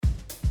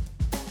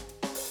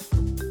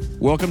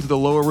Welcome to the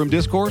Lower Room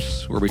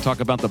Discourse, where we talk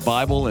about the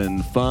Bible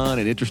in fun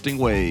and interesting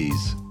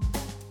ways.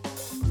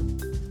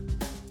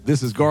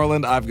 This is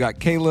Garland. I've got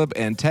Caleb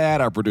and Tad,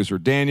 our producer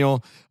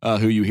Daniel,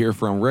 who you hear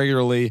from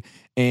regularly.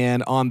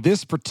 And on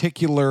this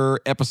particular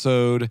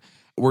episode,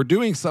 we're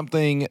doing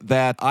something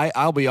that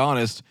I'll be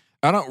honest,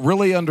 I don't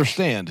really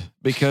understand,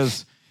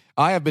 because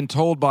I have been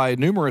told by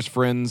numerous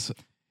friends,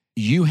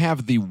 you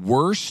have the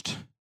worst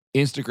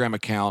Instagram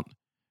account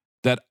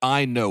that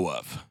I know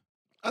of.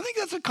 I think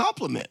that's a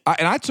compliment.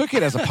 And I took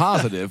it as a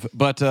positive,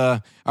 but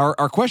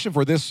our question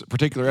for this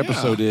particular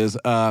episode is,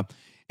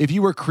 if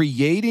you were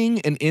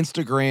creating an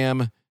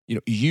Instagram,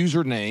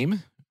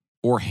 username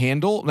or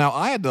handle. Now,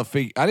 I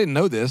didn't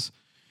know this.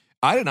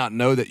 I did not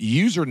know that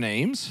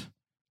usernames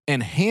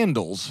and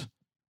handles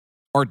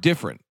are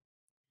different.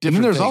 And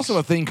then there's also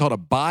a thing called a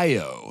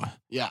bio.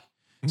 Yeah.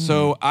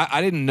 So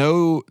I didn't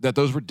know that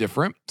those were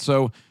different.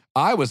 So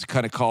I was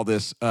kind of call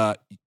this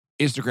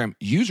Instagram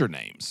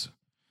usernames.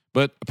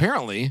 But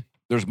apparently,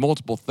 there's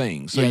multiple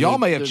things. So y'all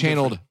may have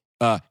channeled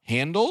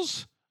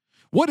handles.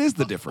 What is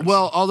the difference?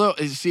 Well, although,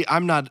 see,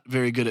 I'm not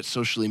very good at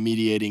socially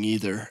mediating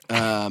either.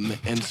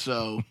 And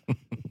so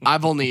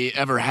I've only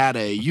ever had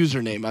a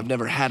username. I've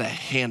never had a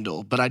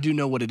handle, but I do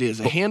know what it is.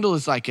 A handle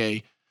is like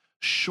a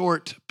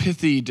short,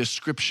 pithy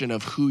description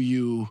of who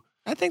you...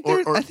 I think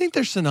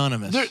they're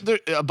synonymous. They're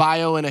a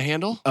bio and a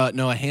handle?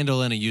 No, a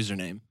handle and a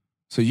username.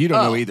 So you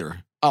don't know either.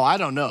 Oh, I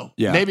don't know.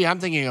 Yeah. Maybe I'm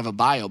thinking of a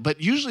bio,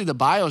 but usually the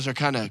bios are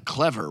kind of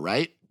clever,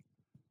 right?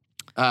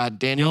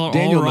 Daniel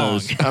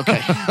knows. Okay.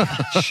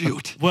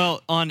 Shoot.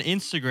 Well, on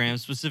Instagram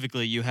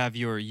specifically, you have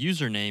your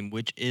username,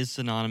 which is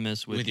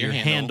synonymous with your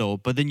handle,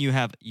 but then you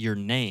have your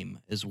name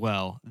as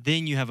well.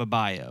 Then you have a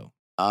bio.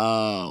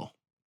 Oh.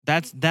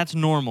 That's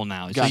normal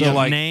now. So Gotcha. you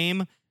have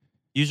name,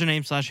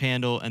 username /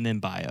 handle, and then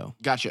bio.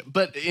 Gotcha.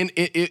 But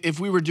if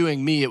we were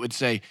doing me, it would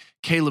say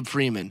Caleb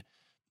Freeman,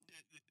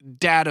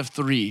 dad of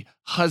 3,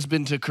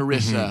 husband to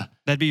Carissa.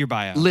 That'd be your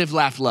bio. Live,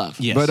 laugh, love.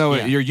 Yes. But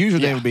your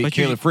username would be But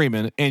Caleb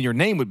Freeman, and your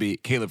name would be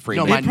Caleb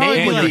Freeman. No, my It'd probably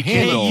name be would like be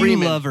Caleb KU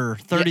Freeman. Lover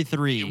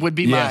 33. Would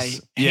be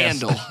Yes. my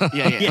handle.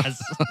 Yeah.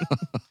 Yes.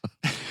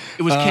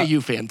 It was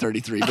KU fan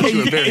 33, but you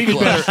were very Even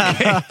close.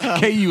 better.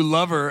 KU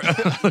lover.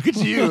 Look at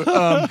you.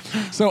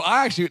 So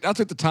I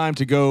took the time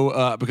to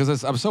go,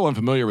 because I'm so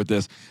unfamiliar with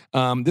this.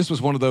 This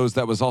was one of those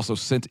that was also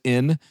sent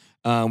in.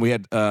 We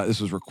had,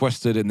 this was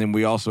requested, and then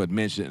we also had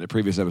mentioned it in a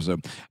previous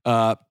episode.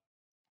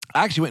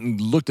 I actually went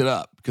and looked it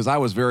up because I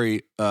was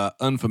very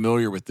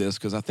unfamiliar with this,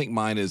 because I think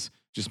mine is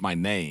just my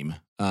name.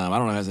 I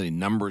don't know if it has any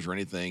numbers or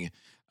anything.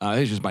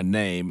 It's just my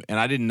name, and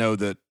I didn't know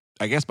that.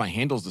 I guess my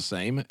handle's the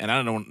same, and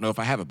I don't know if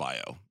I have a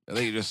bio. I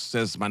think it just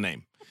says my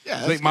name.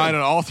 Yeah, I think mine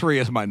on all 3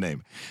 is my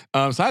name.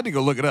 So I had to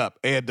go look it up,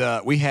 and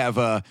we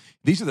have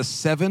these are the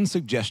 7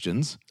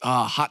 suggestions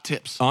Hot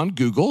tips. on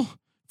Google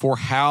for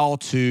how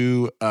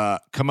to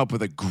come up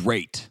with a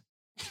great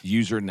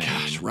username.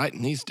 Gosh,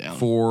 writing these down.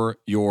 For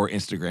your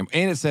Instagram.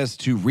 And it says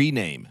to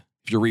rename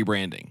if you're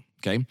rebranding.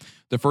 Okay.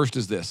 The first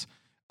is this: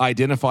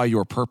 identify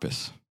your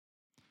purpose,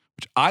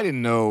 which I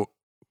didn't know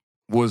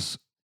was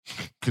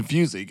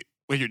confusing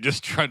when you're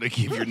just trying to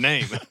keep your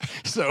name.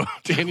 So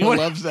Daniel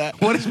loves that.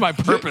 What is my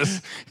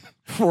purpose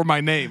for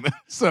my name?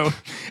 So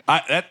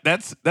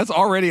that's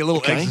already a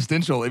little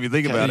existential if you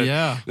think about it.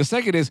 Yeah. The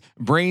second is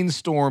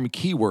brainstorm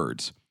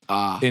keywords.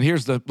 And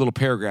here's the little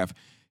paragraph. It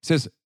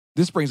says,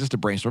 this brings us to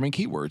brainstorming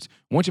keywords.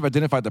 Once you've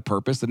identified the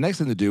purpose, the next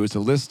thing to do is to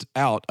list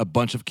out a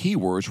bunch of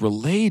keywords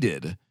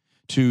related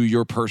to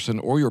your person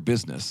or your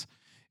business.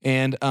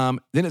 And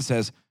then it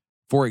says,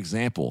 for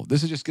example,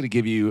 this is just going to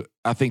give you,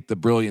 I think, the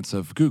brilliance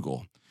of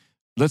Google.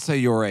 Let's say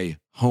you're a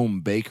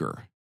home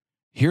baker.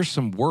 Here's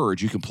some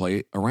words you can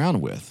play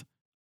around with.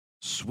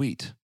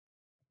 Sweet.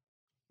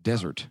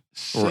 Desert.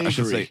 Or I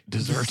should say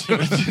dessert.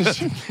 Is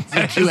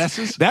that 2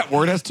 S's? That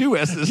word has 2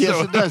 S's. Yes,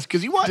 so it does.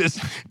 Because you want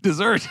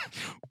dessert,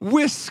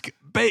 whisk,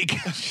 bake,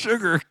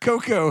 sugar,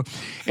 cocoa,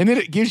 and then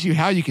it gives you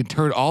how you can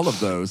turn all of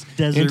those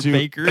Desert into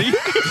Bakery.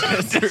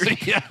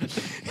 Desert, yeah.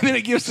 And then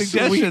it gives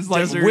suggestions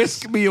like desserts.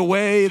 whisk me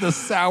away the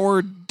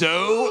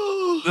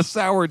sourdough,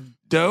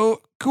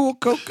 cool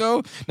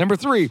cocoa. Number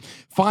 3,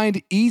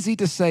 find easy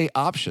to say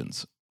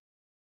options.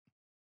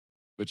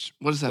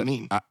 What does that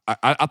mean?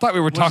 I thought we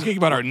were talking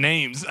about our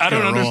names. I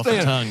don't roll off the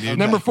understand. tongue, dude.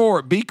 Number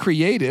 4, be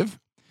creative.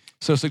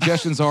 So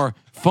suggestions are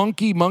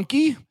funky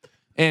monkey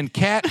and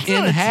cat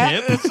in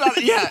hat. It's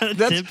not, yeah,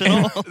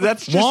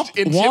 that's just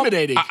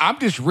intimidating. I'm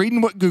just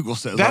reading what Google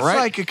says. That's all right?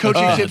 like a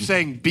coaching tip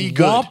saying, be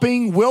good.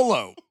 Whomping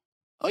willow.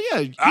 Oh,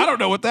 yeah. I don't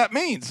know what that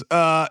means.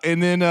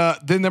 And then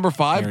number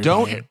 5, Very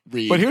don't. bad.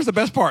 Read. But here's the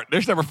best part.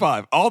 There's number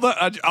 5.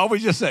 All we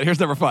just said. Here's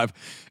number 5.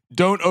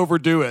 Don't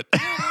overdo it.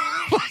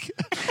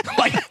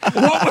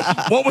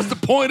 What was the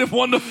point of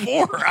 1 to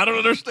 4? I don't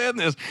understand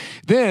this.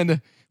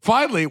 Then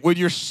finally, when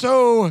you're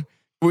so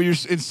when you're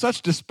in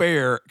such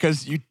despair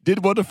because you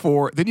did 1 to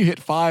 4, then you hit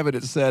 5 and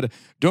it said,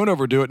 don't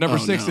overdo it. Number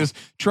 6 is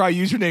try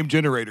username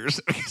generators.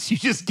 You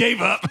just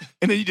gave up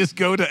and then you just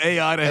go to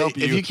AI to help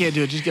you. If you can't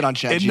do it, just get on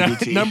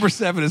ChatGPT. Number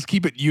 7 is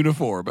keep it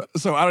uniform.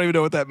 So I don't even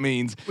know what that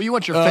means. Well, you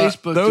want your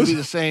Facebook to be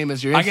the same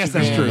as your Instagram. I guess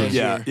that's true.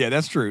 Yeah,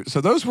 that's true.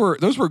 So those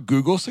were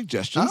Google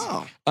suggestions.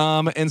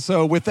 And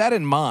so with that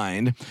in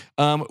mind,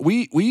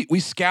 we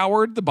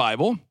scoured the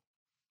Bible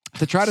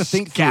to try to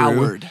think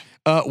through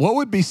what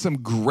would be some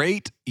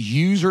great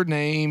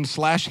username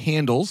 /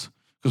 handles,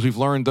 because we've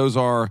learned those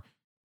are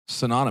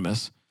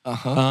synonymous,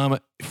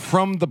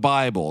 from the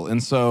Bible.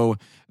 And so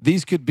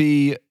these could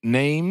be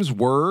names,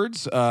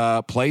 words,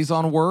 plays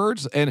on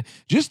words. And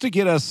just to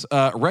get us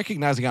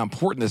recognizing how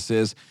important this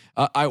is,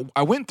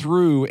 I went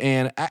through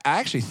and I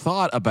actually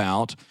thought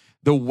about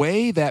the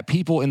way that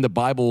people in the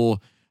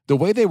Bible, the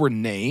way they were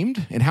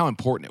named and how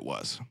important it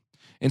was.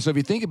 And so if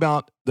you think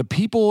about the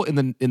people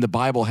in the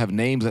Bible have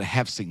names that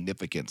have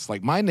significance.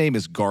 Like my name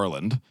is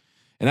Garland,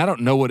 and I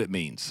don't know what it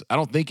means. I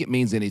don't think it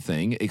means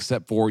anything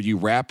except for you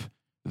wrap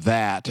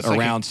that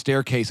around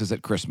staircases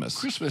at Christmas.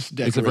 Christmas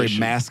decoration. It's a very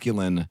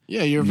masculine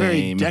Yeah, you're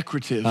name. very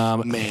decorative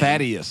man.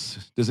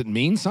 Thaddeus. Does it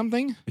mean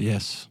something?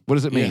 Yes. What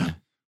does it mean? Yeah.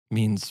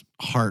 Means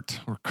heart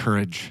or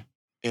courage.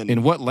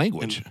 In what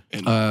language?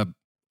 I've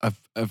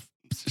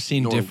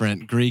seen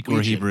different Greek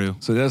or Hebrew.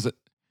 So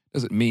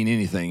doesn't mean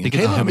anything.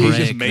 Caleb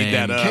just made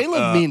that up.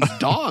 Caleb means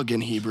dog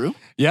in Hebrew.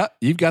 Yeah,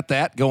 you've got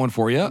that going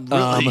for you.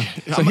 Really?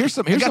 So here's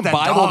some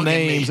Bible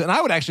names, and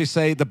I would actually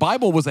say the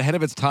Bible was ahead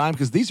of its time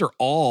because these are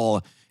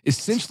all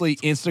essentially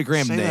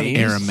Instagram names.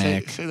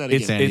 Aramaic. Say that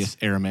again. It's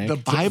Aramaic. The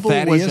Bible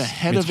was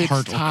ahead of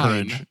its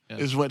time,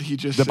 is what he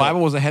just said. The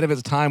Bible was ahead of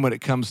its time when it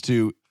comes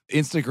to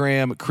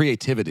Instagram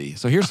creativity.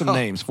 So here's some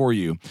names for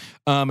you.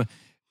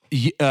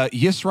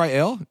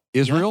 Yisrael,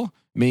 Israel,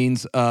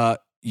 means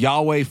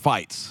Yahweh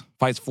fights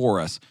for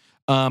us.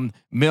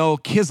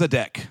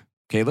 Melchizedek,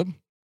 Caleb,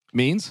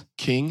 means?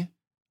 King?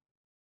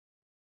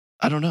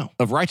 I don't know.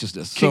 Of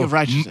righteousness. King of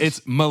righteousness.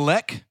 It's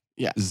Melech,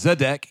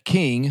 Zedek,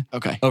 king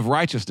of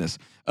righteousness.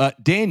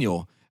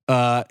 Daniel,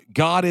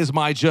 God is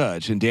my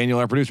judge. And Daniel,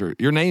 our producer,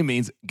 your name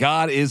means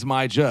God is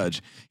my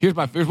judge. Here's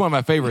one of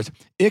my favorites.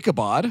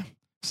 Ichabod,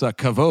 so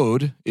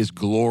kavod is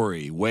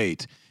glory,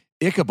 weight.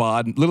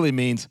 Ichabod literally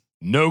means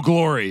no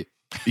glory.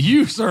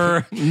 You,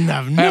 sir,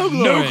 have no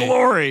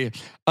glory.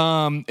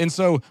 And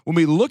so when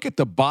we look at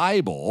the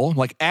Bible,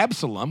 like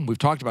Absalom, we've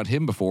talked about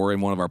him before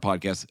in one of our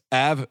podcasts.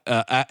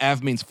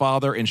 Av means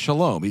father, and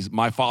shalom.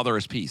 My father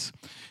is peace.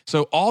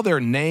 So all their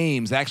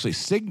names actually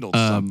signaled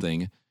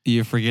something.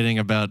 You're forgetting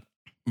about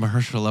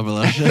Mahershala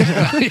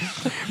Hashbaz.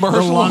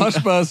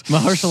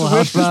 Mahershala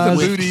Swift is the Hashbaz.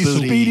 booty,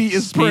 speedy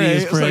is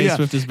prey.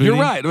 Swift is booty. You're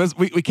right.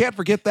 We can't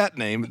forget that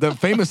name. The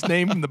famous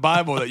name in the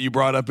Bible that you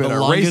brought up in our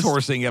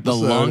racehorsing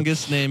episode. The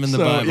longest name in the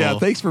Bible. Yeah,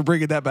 thanks for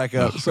bringing that back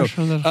up. So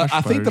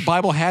I think the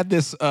Bible had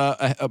this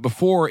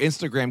before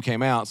Instagram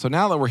came out. So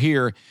now that we're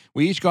here,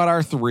 we each got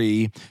our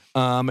 3,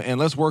 and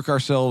let's work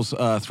ourselves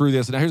through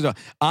this. Now here's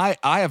I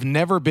have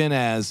never been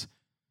as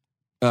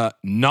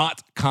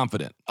not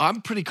confident.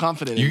 I'm pretty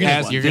confident. You're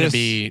gonna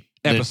be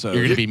episode.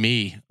 You're gonna be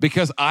me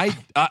because I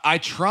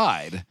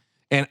tried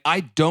and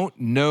I don't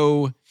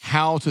know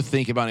how to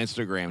think about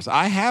Instagrams.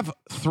 I have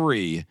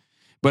 3,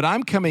 but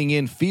I'm coming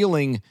in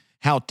feeling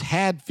how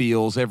Tad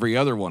feels every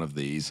other one of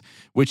these,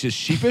 which is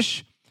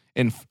sheepish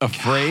and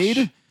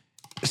afraid.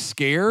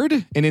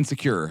 Scared and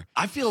insecure.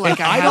 I feel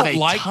like I have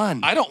a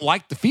ton. I don't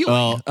like the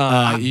feeling.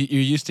 Well,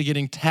 you're used to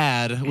getting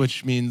Tad,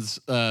 which means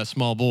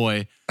small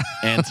boy,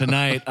 and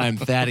tonight I'm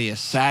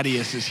Thaddeus.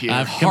 Thaddeus is here.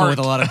 I've come up with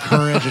a lot of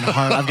courage and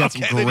heart. I've got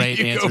some great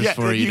answers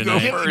for you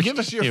tonight. Give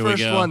us your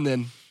first one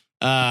then.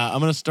 I'm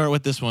going to start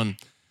with this one.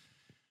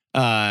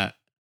 It's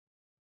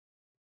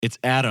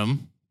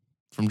Adam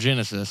from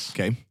Genesis.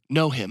 Okay,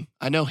 know him.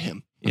 I know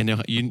him. You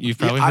know, you've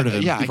probably heard of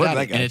him. Yeah, I got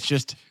it. And it's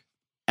just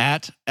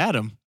at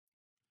Adam.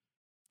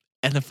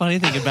 And the funny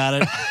thing about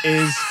it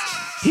is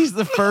he's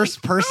the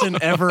first person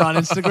ever on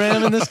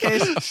Instagram in this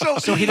case.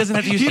 So he doesn't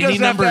have to use any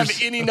numbers.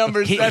 Have any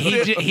numbers. He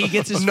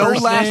gets his no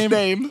first last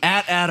name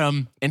at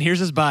Adam. And here's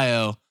his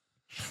bio.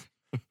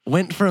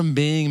 Went from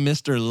being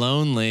Mr.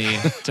 Lonely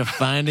to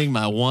finding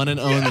my one and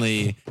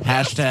only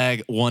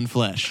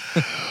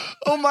 #OneFlesh.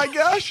 Oh my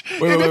gosh!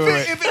 If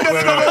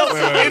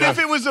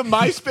it was a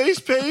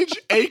MySpace page,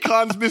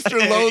 Akon's Mr.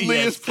 Lonely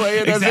is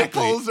playing as it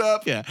pulls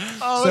up. Yeah.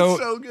 Oh,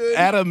 it's so good.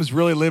 Adam's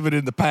really living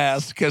in the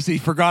past because he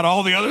forgot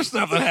all the other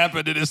stuff that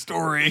happened in his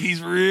story.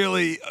 He's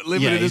really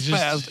living in his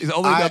past. He's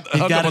only hung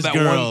up on that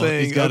one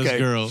thing. He's got his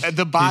girl.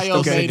 The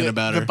bio made it.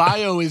 The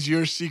bio is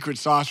your secret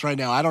sauce right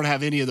now. I don't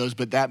have any of those,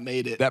 but that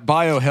made it. That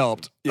bio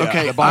helped. Yeah,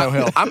 okay, the bio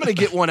helped. I'm going to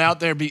get one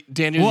out there.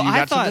 Daniel, well, you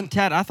got something?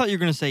 Tad, I thought you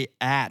were going to say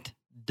at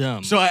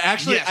dumb. So I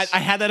actually Yes. I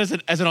had that as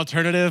an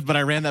alternative, but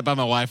I ran that by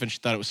my wife and she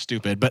thought it was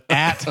stupid. But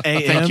at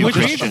AM, Thank you, which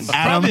Christian. is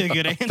Adam, probably a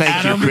good answer.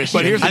 Thank you, Christian.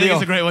 But here's the I think deal.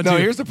 it's a great one No, too.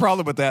 here's the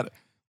problem with that.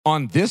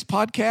 On this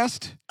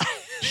podcast,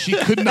 She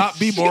could not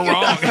be more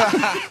wrong.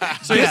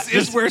 So this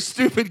is where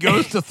stupid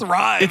goes to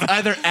thrive. It's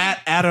either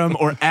at Adam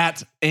or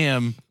at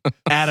Adam.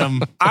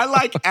 I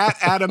like at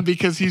Adam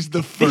because he's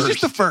the first. He's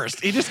just the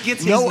first. He just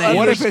gets his No name.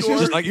 What if it's underscore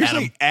just like you're Adam.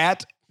 saying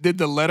at did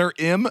the letter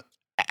M?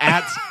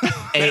 At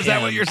Is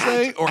that what you're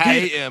saying? Or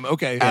AM?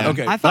 Okay. Adam.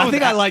 Okay. I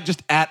think I like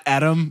just at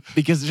Adam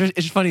because it's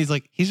just funny.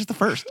 He's just the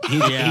first. He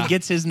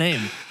gets his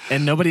name,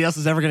 and nobody else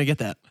is ever going to get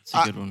that. It's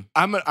a good one.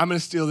 I'm gonna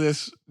steal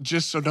this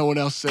just so no one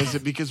else says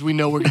it because we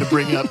know we're gonna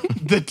bring up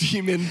the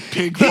demon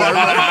pig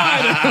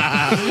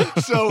farmer.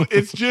 So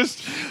it's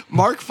just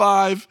Mark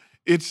 5.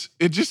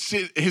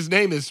 His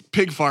name is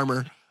Pig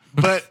Farmer,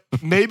 but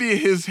maybe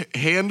his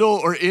handle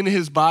or in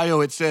his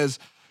bio it says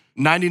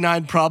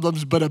 99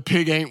 problems, but a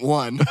pig ain't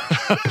one.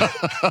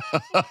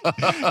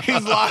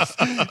 He's lost.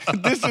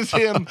 This is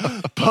him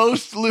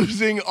post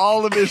losing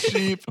all of his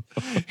sheep.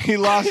 He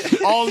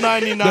lost all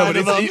 99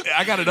 of them.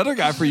 I got another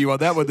guy for you on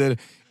that one. Then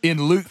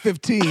in Luke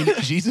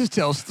 15, Jesus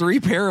tells 3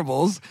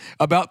 parables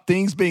about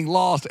things being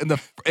lost, and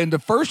the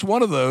first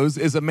one of those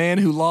is a man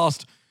who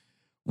lost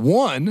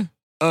one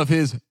of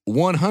his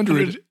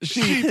 100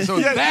 sheep. So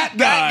Yeah, that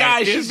guy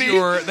is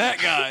that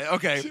guy.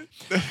 Okay.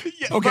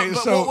 Okay.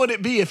 But So what would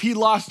it be if he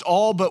lost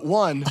all but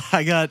one?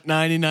 I got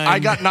 99. I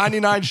got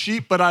 99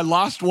 sheep, but I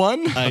lost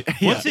one.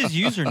 What's his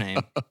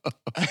username?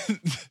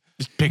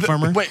 Just Pig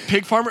Farmer? Wait,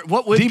 Pig Farmer?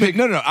 What would Demon, pig?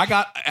 no.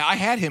 I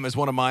had him as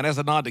one of mine as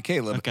a nod to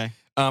Caleb. Okay.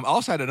 I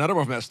also had another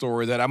one from that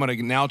story that I'm going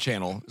to now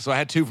channel. So I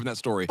had 2 from that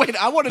story. Wait,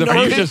 I want to The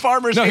know first Pig is-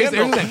 Farmer's no,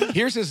 handle.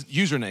 here's his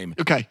username,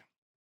 Okay.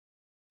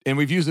 and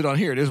we've used it on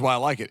here. It is why I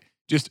like it.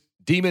 Just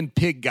Demon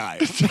Pig Guy.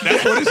 That's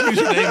what his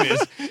username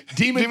is.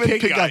 Demon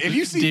Pig Guy. If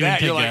you see Demon that,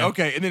 Pig you're like, Guy.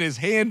 okay. And then his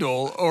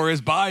handle or his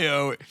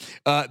bio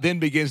then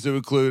begins to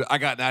include, I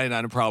got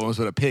 99 problems,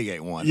 but a pig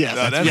ain't one.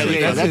 Yeah, that's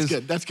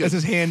good. That's good. That's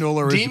his handle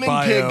or Demon his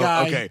bio. Pig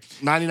Guy. Okay.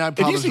 99 If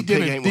you problems. see with pig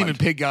Demon, ain't Demon one.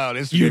 Pig Guy on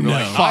Instagram, You you're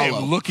like, know. I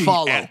am looking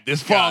at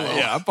this guy. Follow.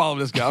 Yeah, I'm following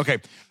this guy. Okay.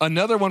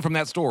 Another one from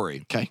that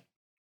story. Okay.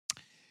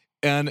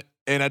 And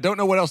I don't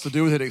know what else to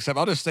do with it except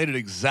I'll just state it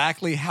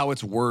exactly how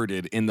it's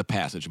worded in the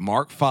passage.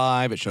 Mark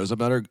 5, it shows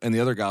up in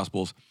the other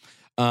Gospels.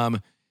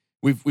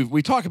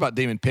 We talk about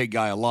Demon Pig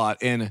Guy a lot,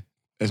 and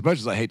as much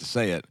as I hate to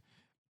say it,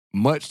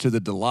 much to the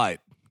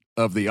delight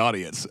of the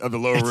audience of the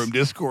Lower Room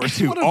Discourse,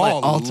 who one of my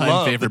all all-time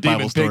love favorite the Demon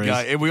Bible Pig stories.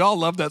 Guy, and we all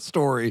love that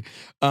story.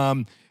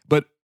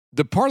 But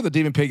the part of the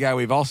Demon Pig Guy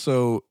we've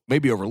also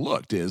maybe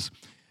overlooked is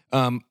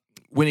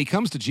when he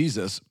comes to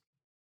Jesus,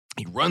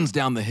 he runs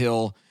down the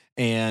hill,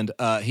 and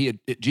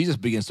Jesus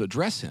begins to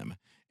address him.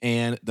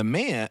 And the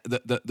man,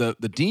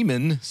 the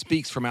demon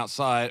speaks from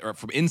outside or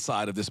from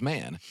inside of this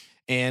man.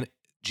 And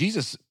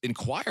Jesus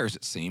inquires,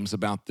 it seems,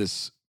 about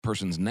this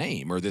person's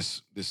name or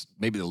this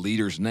maybe the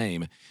leader's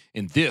name.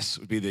 And this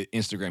would be the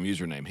Instagram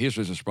username. Here's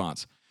his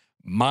response.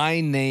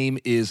 My name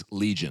is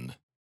Legion.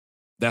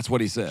 That's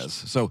what he says.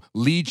 So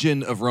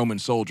Legion of Roman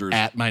soldiers.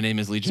 At my name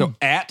is Legion. So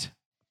at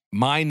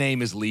my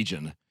name is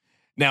Legion.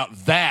 Now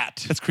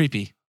That's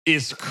creepy.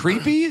 is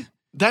creepy.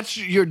 That's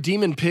your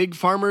Demon Pig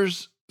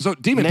Farmer's. So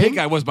Demon Name? Pig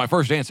Guy was my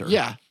first answer.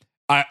 Yeah.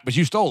 But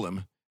you stole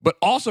him. But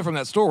also from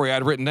that story,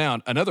 I'd written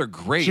down another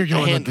great. You're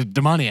going with the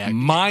demoniac.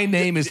 My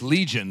name is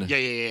Legion.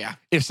 Yeah.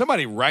 If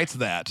somebody writes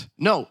that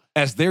No,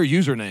 as their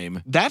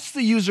username, that's the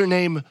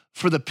username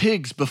for the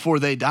pigs before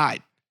they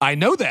died. I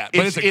know that,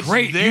 but it's a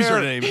great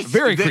username.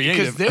 Very creative.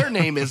 Because their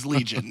name is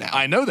Legion now.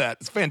 I know that.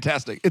 It's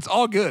fantastic. It's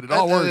all good. It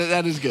all works.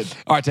 That is good.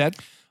 All right, Ted.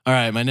 All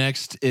right, my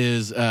next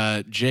is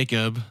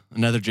Jacob,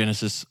 another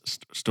Genesis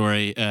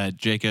story.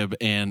 Jacob,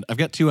 and I've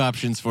got 2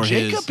 options for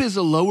his. Jacob is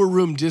a Lower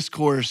Room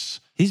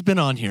Discourse He's been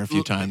on here a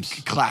few times.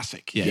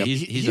 classic. Yeah,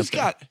 he's up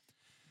there.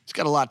 He's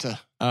got a lot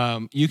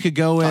to. You could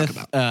go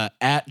with about.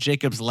 at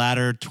Jacob's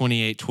Ladder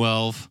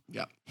 2812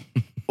 Yeah.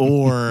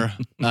 or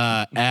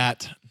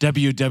at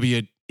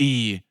WWE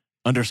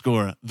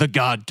 _the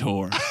God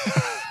Tour.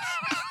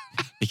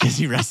 Because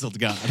he wrestled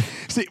God.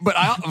 See, but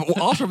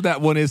also from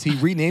that one is he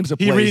renames a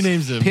place. He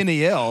renames him.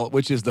 Peniel,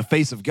 which is the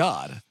face of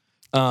God.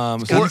 So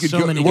got you could so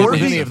go many work good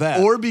with names. any of that.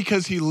 Or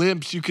because he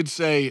limps, you could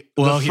say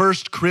Well, the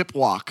first crip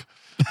walk.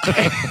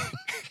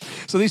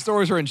 So these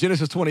stories are in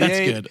Genesis 28, That's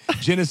good.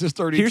 Genesis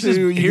 32. Here's his,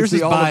 you here's can see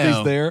his all bio. of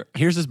these there.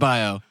 Here's his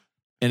bio,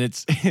 and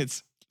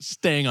it's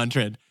staying on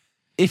trend.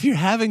 If you're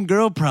having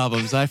girl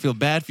problems, I feel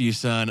bad for you,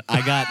 son.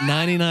 I got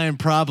 99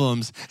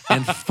 problems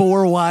and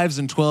 4 wives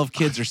and 12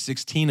 kids, or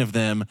 16 of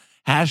them.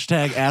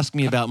 Hashtag ask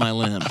me about my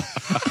limp.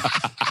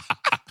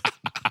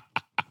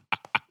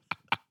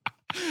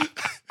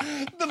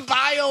 The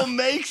bio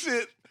makes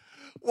it.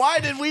 Why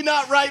did we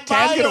not write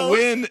Tad's bios? gonna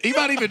win. He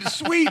might even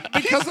sweep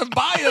because of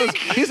bios.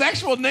 His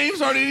actual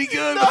names aren't any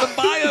good, but the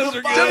bios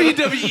are good.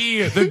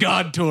 WWE, the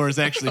God Tour is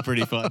actually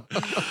pretty fun.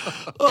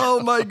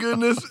 Oh my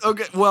goodness.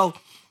 Okay, well,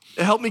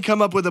 help me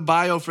come up with a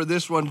bio for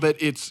this one, but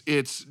it's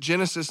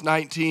Genesis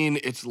 19.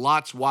 It's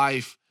Lot's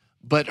wife,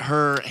 but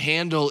her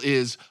handle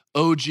is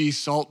OG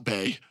Salt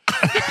Bay.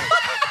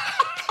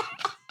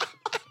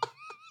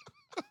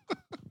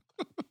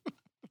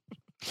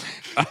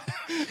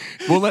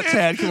 We'll let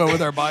Tad come up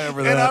with our bio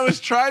for that. And I was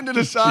trying to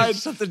decide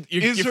Something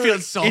you're Is her- feeling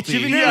salty.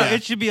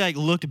 It should be like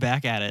looked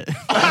back at it.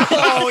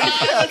 oh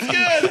yeah, That's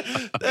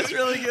good. That's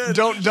really good.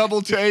 don't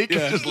double take.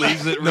 just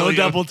leaves it No really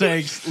double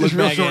takes. Look Just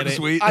real back short at and it.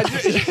 sweet.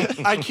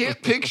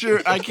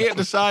 I can't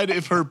decide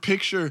if her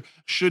picture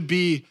should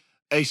be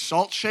a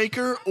salt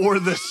shaker or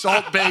the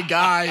Salt Bay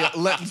guy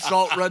letting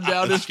salt run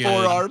down his good.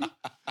 forearm.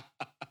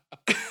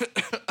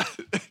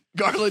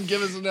 Garland,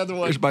 give us another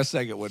one. Here's my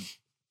second one.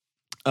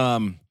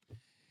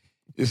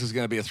 This is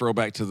going to be a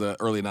throwback to the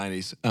early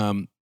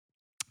 90s.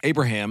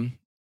 Abraham,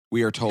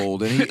 we are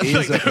told, and he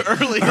is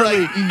early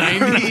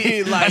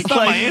 90, That's not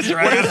my answer.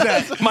 What is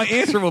that? My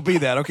answer will be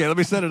that. Okay, let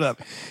me set it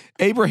up.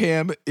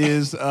 Abraham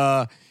is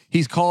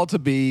he's called to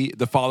be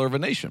the father of a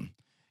nation.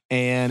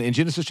 And in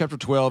Genesis chapter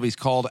 12, he's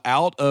called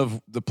out of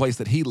the place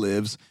that he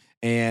lives.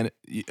 And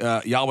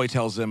Yahweh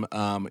tells him,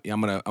 I'm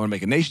gonna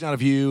make a nation out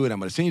of you, and I'm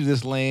gonna send you to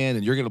this land,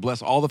 and you're gonna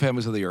bless all the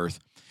families of the earth.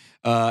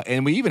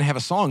 And we even have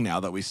a song now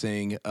that we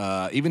sing,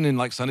 even in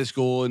like Sunday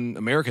school in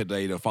America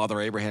today, Father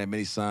Abraham had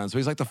many sons. So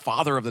he's like the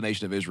father of the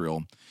nation of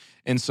Israel.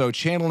 And so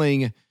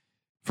channeling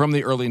from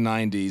the early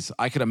 90s,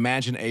 I could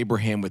imagine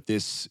Abraham with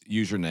this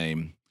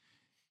username.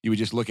 You would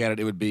just look at it,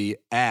 it would be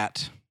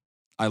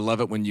I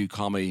love it when you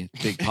call me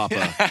Big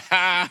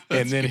Papa.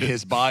 And then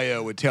his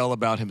bio would tell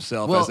about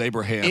himself as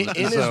Abraham. In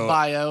his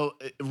bio,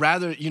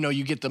 rather,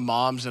 you get the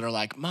moms that are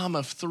like, mom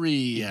of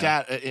 3,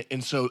 dad.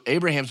 And so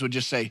Abraham's would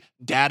just say,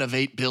 dad of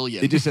 8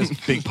 billion. It just says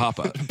Big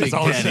Papa. That's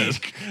all it says.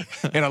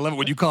 And I love it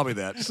when you call me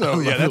that. So,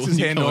 yeah, that's his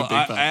handle.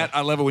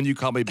 I love it when you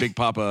call me Big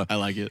Papa. I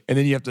like it. And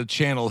then you have to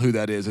channel who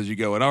that is as you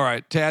go. And all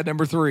right, Tad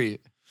number 3.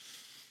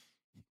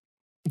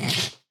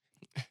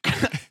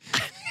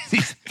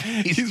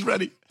 He's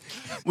ready.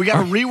 We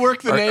got to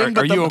rework the name,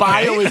 but are the you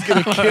bio okay? is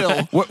going to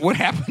kill. What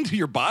happened to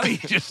your body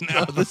just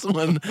now? This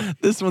one's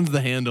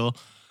the handle.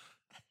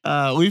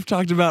 We've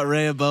talked about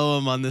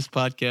Rehoboam on this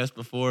podcast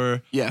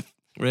before. Yeah.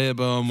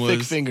 Rehoboam was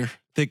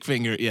Thick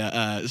finger.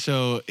 Yeah.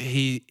 So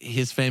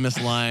his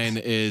famous line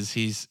is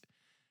he's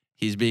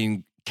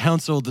being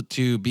counseled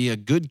to be a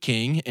good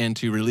king and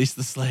to release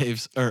the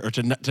slaves or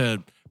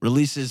to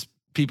release his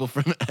people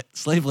from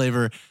slave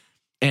labor.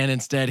 And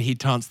instead, he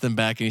taunts them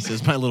back and he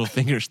says, my little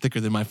finger's thicker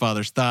than my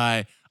father's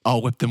thigh.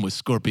 I'll whip them with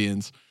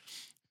scorpions.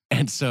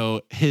 And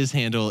so his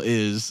handle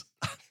is...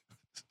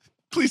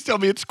 Please tell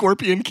me it's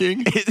Scorpion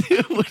King.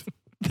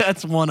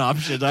 That's one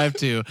option. I have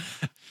two.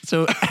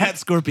 So at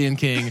Scorpion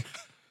King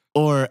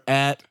or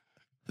at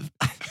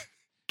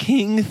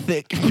King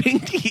Thick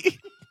Pinky.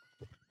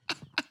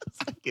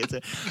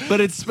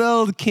 But it's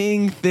spelled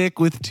King Thick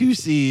with 2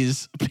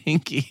 C's,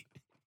 Pinky.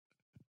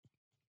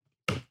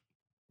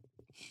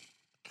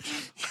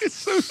 It's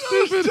so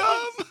stupid.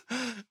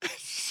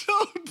 It's so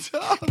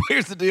dumb.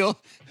 Here's the deal.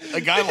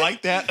 A guy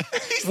like that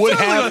He would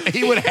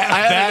have I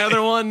had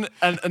another one.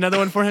 Another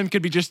one for him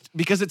could be just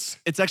because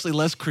it's actually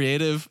less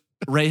creative.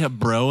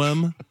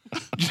 Rehoboam,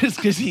 just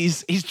because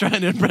he's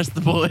trying to impress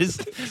the boys.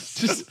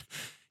 Just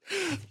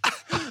I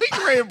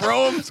think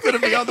Rehoboam's going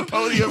to be on the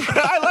podium.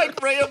 I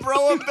like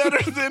Rehoboam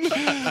better than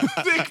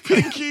Thick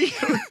Pinky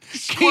or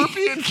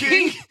Scorpion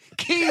King.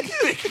 King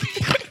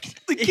Thick.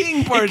 the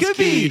king part's It could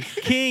key. be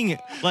King,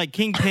 like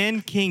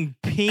Kingpin, King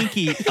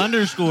Pinky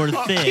underscore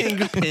thick.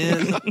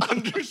 Kingpin.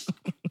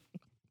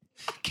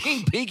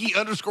 King Pinky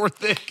underscore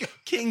thick.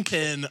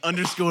 Kingpin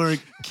underscore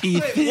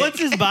Keith. What's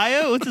his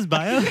bio?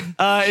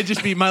 It'd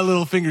just be my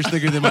little finger's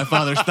thicker than my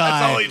father's thigh.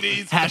 That's all he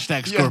needs.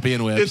 Hashtag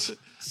Scorpion Whips. It's,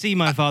 See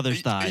my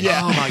father's thigh.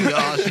 yeah. Oh my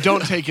gosh.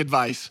 Don't take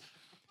advice.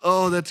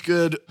 Oh, that's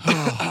good.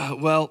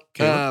 Well,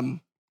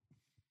 I'm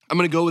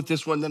going to go with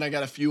this one. Then I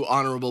got a few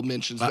honorable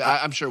mentions.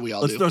 I'm sure we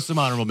all Let's do. throw some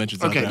honorable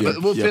mentions out Okay, there.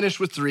 but we'll finish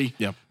with 3.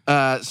 Yep.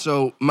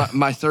 So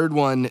my third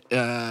one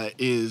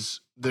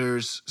is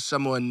there's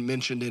someone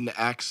mentioned in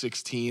Acts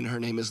 16. Her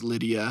name is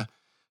Lydia.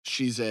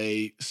 She's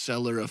a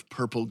seller of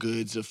purple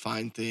goods, of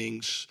fine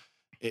things.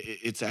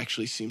 It's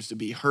actually seems to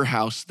be her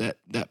house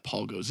that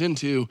Paul goes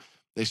into.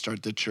 They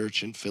start the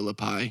church in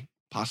Philippi,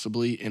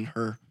 possibly in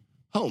her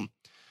home.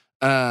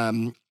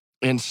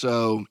 And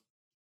so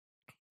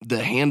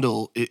the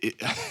handle,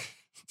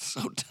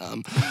 so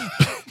dumb.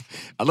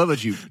 I love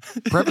that you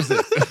preface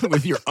it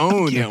with your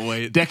own Can't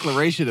wait.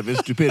 declaration of his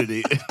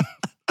stupidity.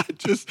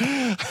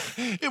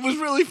 It was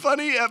really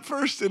funny at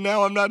first, and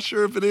now I'm not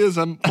sure if it is.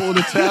 I'm pulling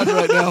a tab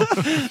right now.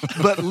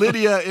 But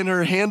Lydia in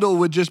her handle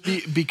would just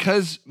be,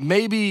 because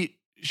maybe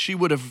she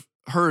would have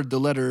heard the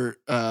letter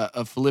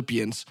of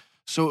Philippians,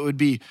 so it would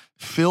be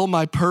fill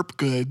my perp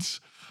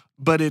goods,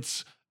 but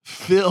it's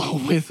fill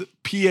with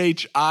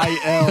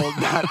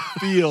PHIL, not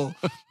feel.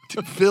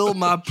 To fill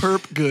my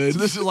perp goods.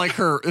 So this is like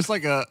her. It's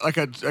like a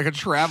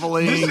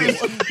traveling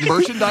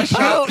merchandise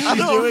shop. I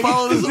don't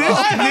follow this at all.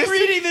 I'm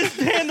reading this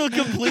handle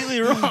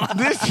completely wrong.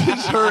 This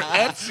is her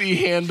Etsy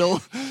handle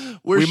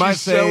where We might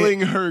she's say-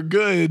 selling her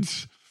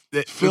goods.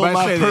 Fill We might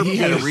my say that he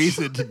had a purpose.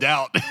 reason to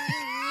doubt.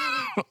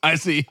 I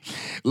see.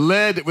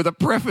 Led with a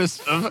preface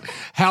of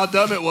how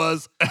dumb it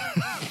was.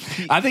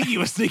 I think he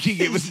was thinking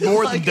it was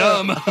more than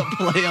dumb.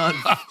 Play on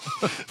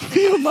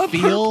Feel my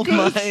feel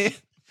perp goods. my.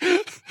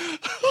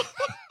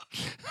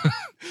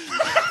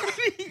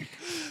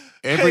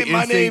 Hey,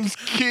 my name's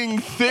King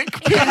Thick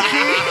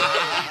Pinky.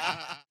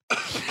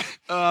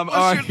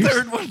 What's your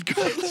third one?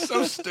 It's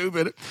so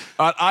stupid.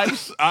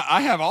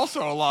 I have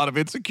also a lot of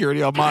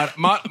insecurity on mine.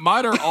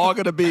 Mine are all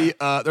going to be,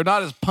 they're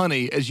not as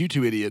punny as you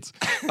two idiots.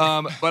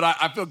 But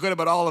I feel good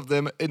about all of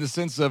them in the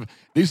sense of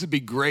these would be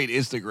great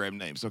Instagram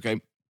names,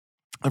 okay?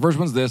 The first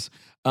one's this.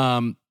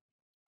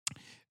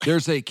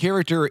 There's a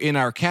character in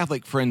our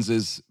Catholic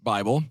Friends'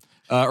 Bible.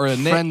 Or a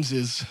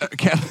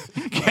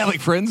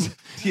Catholic Friends,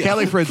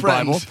 Catholic Friends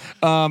Bible,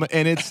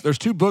 and there's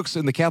two books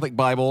in the Catholic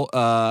Bible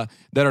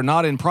that are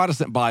not in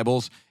Protestant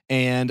Bibles,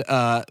 and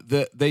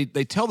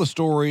they tell the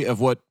story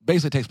of what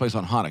basically takes place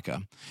on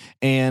Hanukkah,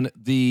 and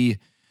the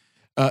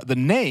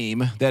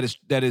name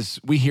that is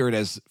we hear it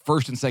as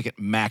first and second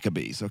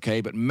Maccabees,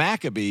 okay, but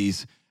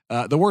Maccabees,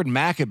 the word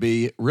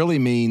Maccabee really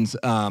means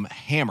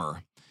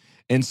hammer,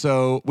 and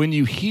so when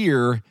you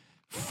hear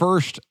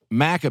first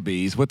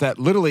Maccabees, what that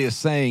literally is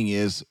saying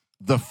is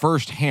the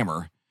first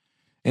hammer.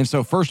 And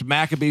so first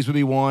Maccabees would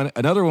be one.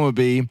 Another one would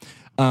be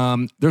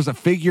there's a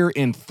figure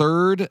in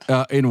third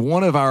in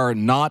one of our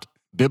not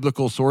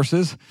biblical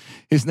sources.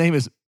 His name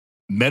is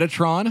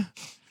Metatron.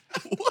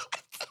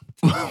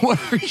 What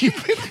are you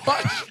been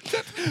watching?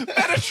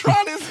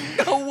 Metatron is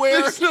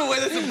nowhere. There's no way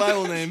that's a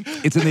Bible name.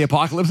 It's in the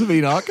Apocalypse of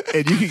Enoch,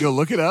 and you can go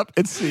look it up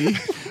and see.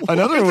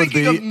 Another one would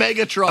be of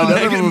Megatron.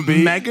 Another one would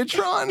be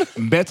Megatron?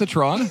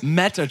 Metatron.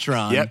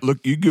 Metatron. Yeah, look,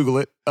 you Google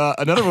it.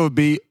 Another one would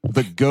be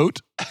the goat,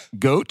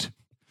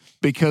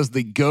 because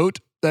the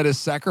goat that is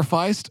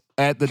sacrificed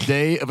at the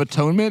Day of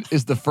Atonement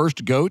is the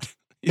first goat,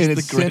 He's and the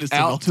it's sent greatest of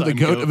all out to the time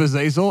goat goat. of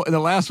Azazel. And the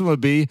last one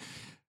would be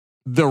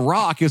The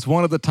Rock is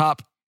one of the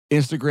top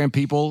Instagram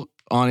people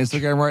on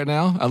Instagram right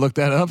now. I looked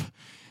that up.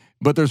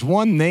 But there's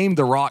one named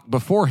The Rock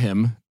before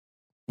him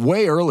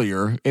way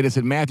earlier, and it's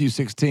in Matthew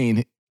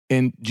 16,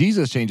 and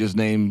Jesus changed his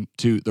name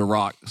to The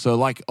Rock. So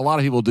like a lot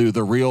of people do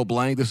the real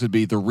blank, this would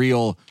be the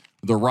real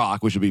The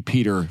Rock, which would be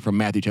Peter from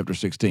Matthew chapter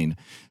 16.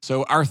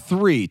 So our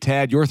three,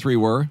 Tad, your three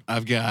were?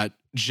 I've got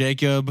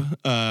Jacob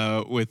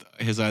with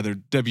his either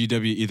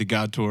WWE The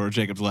God Tour or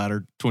Jacob's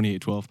Ladder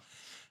 2812.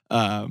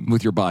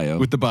 With your bio.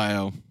 With the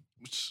bio,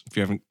 which if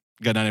you haven't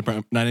got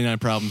 99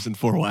 problems and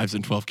 4 wives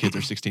and 12 kids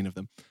or 16 of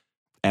them.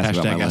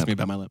 Ask Me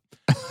about my lip.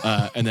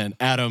 And then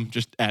Adam,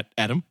 just at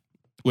Adam,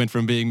 went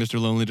from being Mr.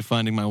 Lonely to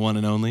finding my one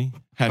and only.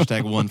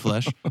 Hashtag one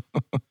flesh.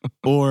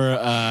 Or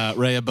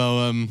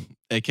Rehoboam,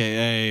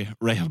 a.k.a.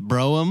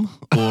 Rehoboam,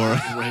 or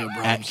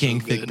at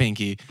King Thick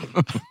Pinky.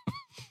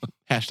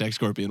 Hashtag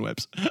scorpion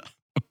webs.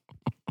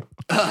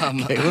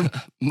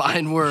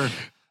 Mine were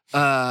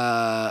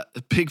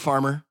pig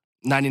farmer,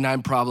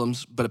 99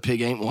 problems, but a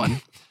pig ain't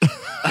one.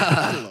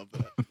 I love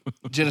that.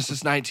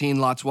 Genesis 19,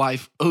 Lot's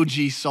wife,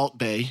 OG Salt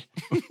Bay.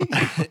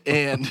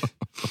 And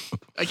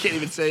I can't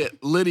even say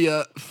it.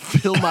 Lydia,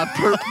 fill my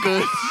perp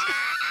goods.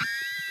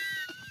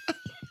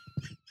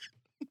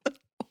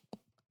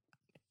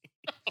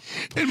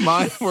 And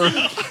mine were,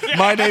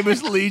 my name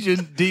is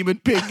Legion, Demon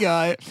Pig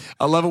Guy.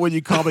 I love it when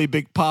you call me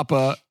Big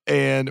Papa.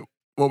 And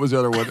what was the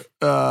other one?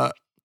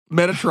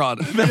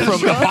 Metatron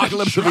from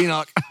Apocalypse of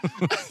Enoch.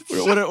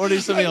 What are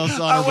some of y'all's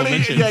honorable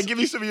mentions? Yeah, give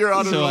me some of your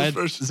honorable So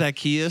first.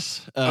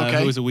 Zacchaeus, Okay.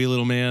 who was a wee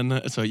little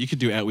man. So you could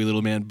do at wee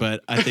little man,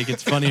 but I think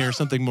it's funnier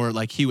something more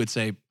like he would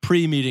say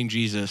pre-meeting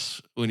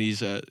Jesus when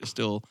he's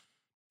still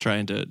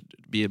trying to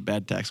be a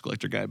bad tax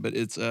collector guy. But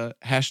it's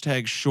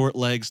hashtag short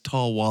legs,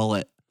 tall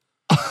wallet.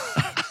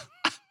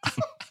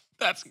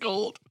 That's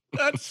gold.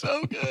 That's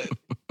so good.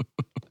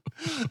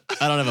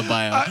 I don't have a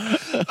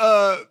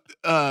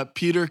bio.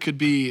 Peter could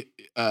be,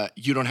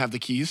 you don't have the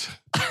keys.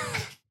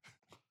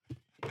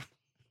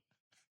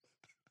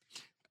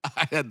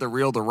 I had the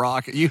real The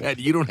Rock. You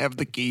don't have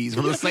the keys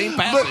from the same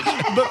passage.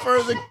 But for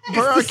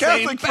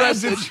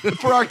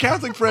our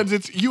Catholic friends,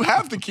 it's you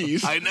have the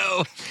keys. I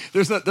know.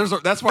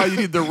 That's why you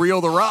need the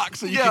real The Rock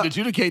so you can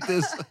adjudicate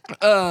this.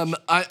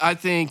 I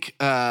think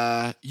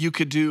you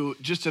could do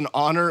just in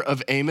honor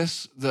of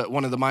Amos,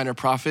 one of the minor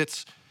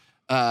prophets,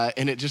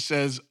 and it just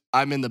says,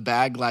 "I'm in the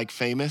bag like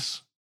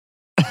famous."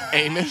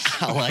 Amos.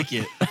 I like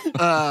it.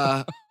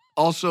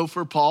 Also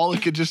for Paul,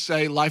 it could just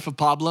say "Life of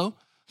Pablo."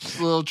 Just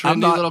a little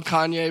trendy little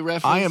Kanye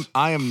reference.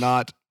 I am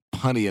not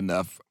punny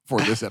enough for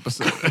this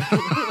episode.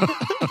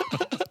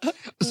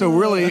 So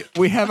really,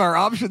 we have our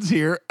options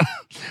here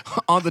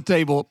on the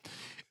table.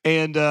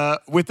 And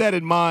with that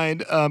in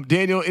mind,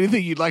 Daniel,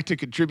 anything you'd like to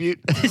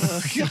contribute?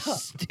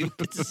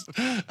 Stupid. It's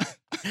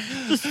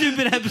a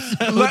stupid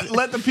episode.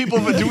 Let the people.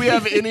 Do we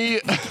have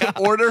any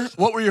order?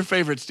 What were your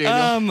favorites,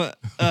 Daniel?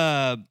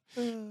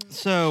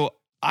 So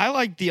I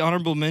like the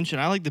honorable mention.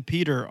 I like the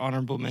Peter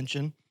honorable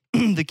mention.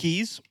 The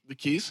keys. The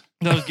keys.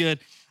 That was good.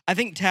 I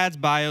think Tad's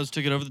bios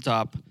took it over the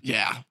top.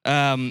 Yeah.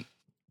 Tad,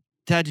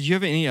 did you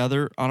have any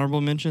other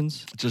honorable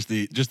mentions? Just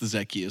the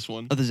Zacchaeus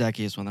one. Oh, the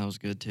Zacchaeus one. That was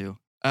good too.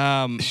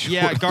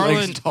 Yeah,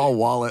 Garland. Tall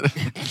wallet.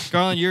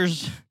 Garland,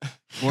 yours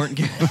Weren't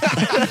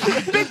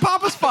Big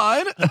Papa's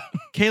fine.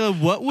 Caleb,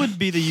 what would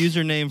be the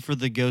username for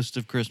the Ghost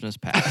of Christmas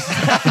Past?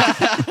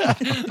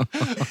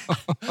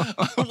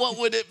 What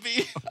would it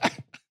be?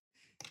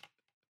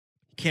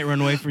 Can't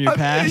run away from your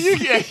past.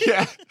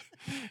 Yeah.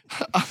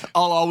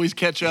 I'll always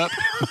catch up.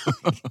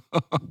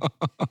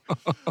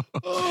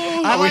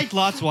 I liked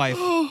Lot's wife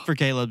for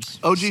Caleb's.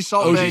 OG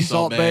Salt OG Bay.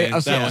 Salt Bay.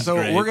 That So, was so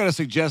great. we're going to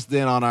suggest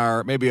then on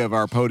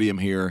our podium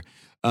here,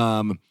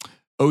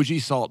 OG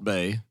Salt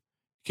Bay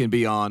can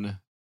be on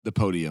the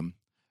podium.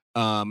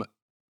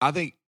 I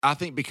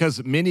think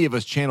because many of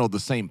us channeled the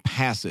same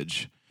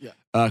passage. Yeah.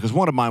 Because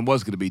one of mine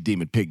was going to be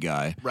Demon Pig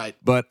Guy. Right.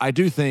 But I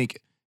do think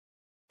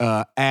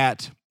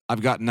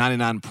I've got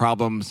 99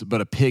 problems,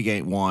 but a pig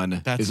ain't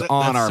one That's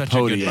on our such a good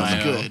podium.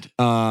 That's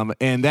bio. good.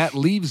 And that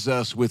leaves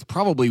us with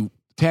probably,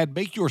 Tad,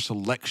 make your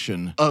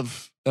selection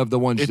Of of the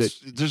ones that.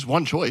 there's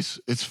one choice.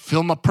 It's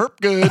fill my perp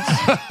goods.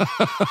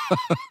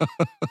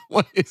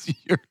 What is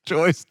your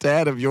choice,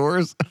 Tad, of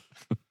yours?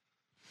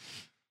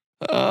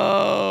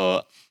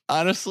 Oh,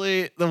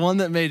 honestly, the one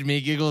that made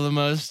me giggle the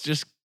most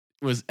just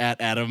was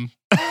at Adam.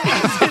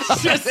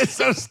 It's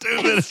so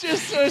stupid. It's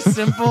just so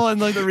simple, and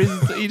like the reason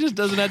he just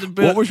doesn't have to.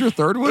 What was your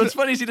third one? What's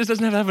funny is he just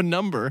doesn't have a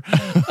number.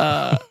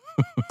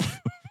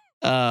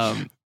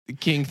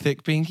 King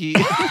Thick Pinky,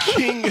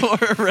 King or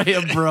Ray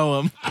of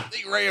Broham. I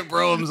think Ray of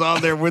Broham's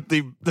on there with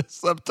the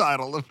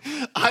subtitle. Ray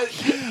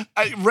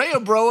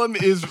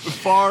Broham is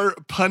far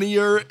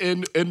punnier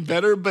and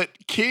better, but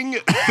King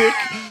Thick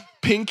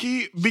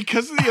Pinky,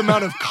 because of the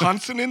amount of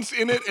consonants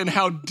in it and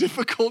how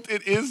difficult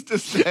it is to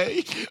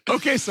say.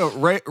 Okay, so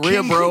Ray of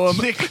King Broham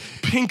Thick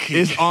Pinky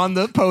is on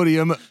the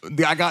podium.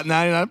 I got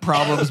 99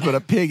 problems, but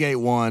a pig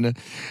ain't one.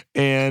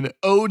 And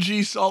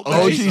OG Salt Bay.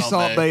 OG Salt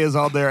Salt Bay. Bay is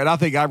on there, and I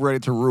think I'm ready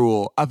to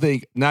rule. I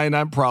think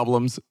 99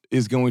 problems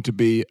is going to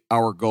be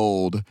our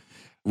gold.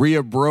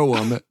 Rhea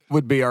Broham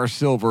would be our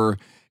silver.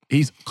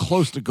 He's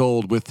close to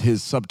gold with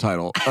his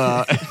subtitle,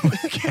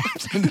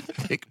 Captain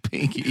Thick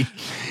Pinky.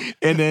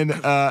 And then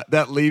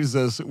that leaves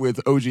us with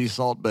OG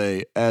Salt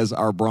Bay as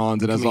our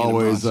bronze. And as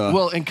always,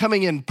 well, and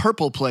coming in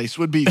purple place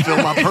would be fill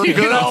my perp you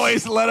goods. can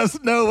always let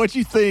us know what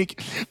you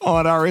think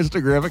on our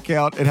Instagram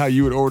account and how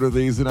you would order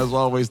these. And as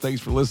always, thanks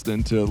for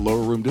listening to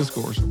Lower Room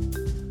Discourse.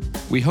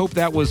 We hope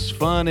that was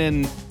fun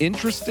and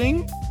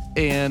interesting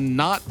and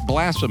not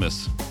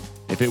blasphemous.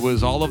 If it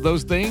was all of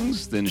those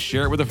things, then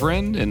share it with a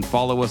friend and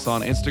follow us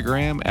on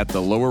Instagram at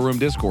the Lower Room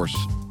Discourse.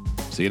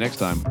 See you next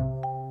time.